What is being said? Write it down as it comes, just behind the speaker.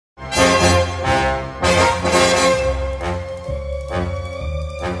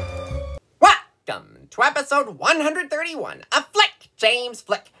episode 131 of Flick, James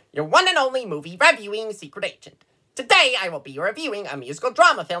Flick, your one and only movie reviewing secret agent. Today, I will be reviewing a musical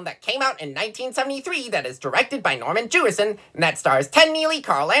drama film that came out in 1973 that is directed by Norman Jewison, and that stars Ted Neeley,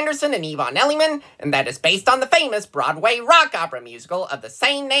 Carl Anderson, and Yvonne Elliman, and that is based on the famous Broadway rock opera musical of the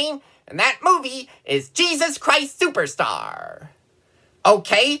same name, and that movie is Jesus Christ Superstar.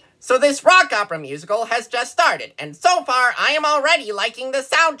 Okay, so this rock opera musical has just started, and so far I am already liking the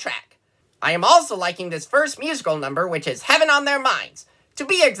soundtrack. I am also liking this first musical number, which is Heaven on Their Minds. To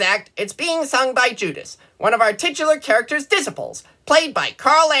be exact, it's being sung by Judas, one of our titular character's disciples, played by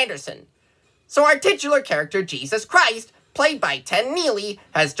Carl Anderson. So our titular character, Jesus Christ, played by Ted Neeley,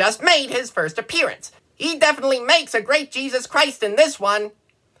 has just made his first appearance. He definitely makes a great Jesus Christ in this one.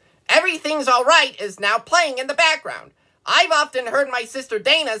 Everything's Alright is now playing in the background. I've often heard my sister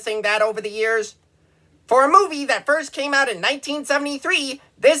Dana sing that over the years. For a movie that first came out in 1973,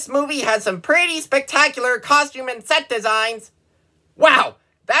 this movie has some pretty spectacular costume and set designs. Wow,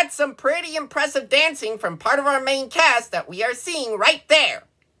 that's some pretty impressive dancing from part of our main cast that we are seeing right there.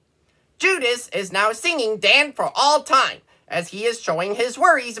 Judas is now singing Dan for All Time, as he is showing his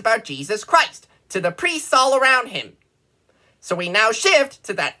worries about Jesus Christ to the priests all around him. So we now shift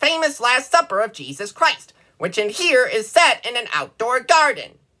to that famous Last Supper of Jesus Christ, which in here is set in an outdoor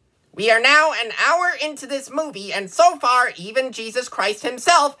garden. We are now an hour into this movie, and so far, even Jesus Christ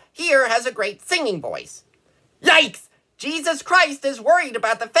himself here has a great singing voice. Yikes! Jesus Christ is worried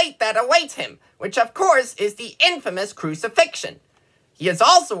about the fate that awaits him, which of course is the infamous crucifixion. He is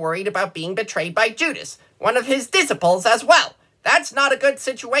also worried about being betrayed by Judas, one of his disciples as well. That's not a good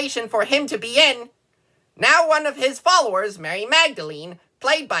situation for him to be in. Now one of his followers, Mary Magdalene,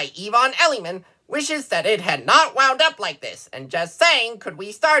 played by Yvonne Elliman, wishes that it had not wound up like this, and just saying, could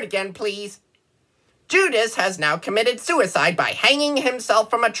we start again, please? Judas has now committed suicide by hanging himself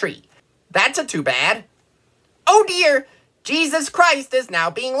from a tree. That's a too bad. Oh dear, Jesus Christ is now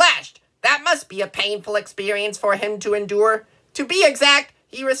being lashed. That must be a painful experience for him to endure. To be exact,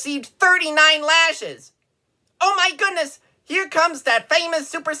 he received 39 lashes. Oh my goodness, here comes that famous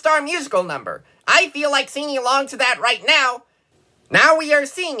Superstar musical number. I feel like singing along to that right now. Now we are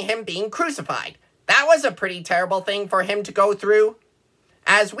seeing him being crucified. That was a pretty terrible thing for him to go through.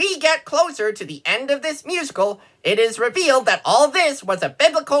 As we get closer to the end of this musical, it is revealed that all this was a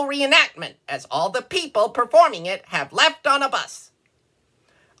biblical reenactment, as all the people performing it have left on a bus.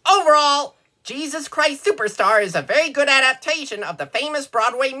 Overall, Jesus Christ Superstar is a very good adaptation of the famous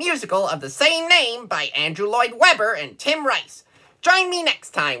Broadway musical of the same name by Andrew Lloyd Webber and Tim Rice. Join me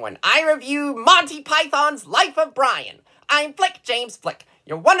next time when I review Monty Python's Life of Brian. I'm Flick, James Flick,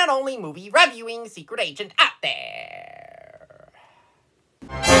 your one and only movie reviewing secret agent out there.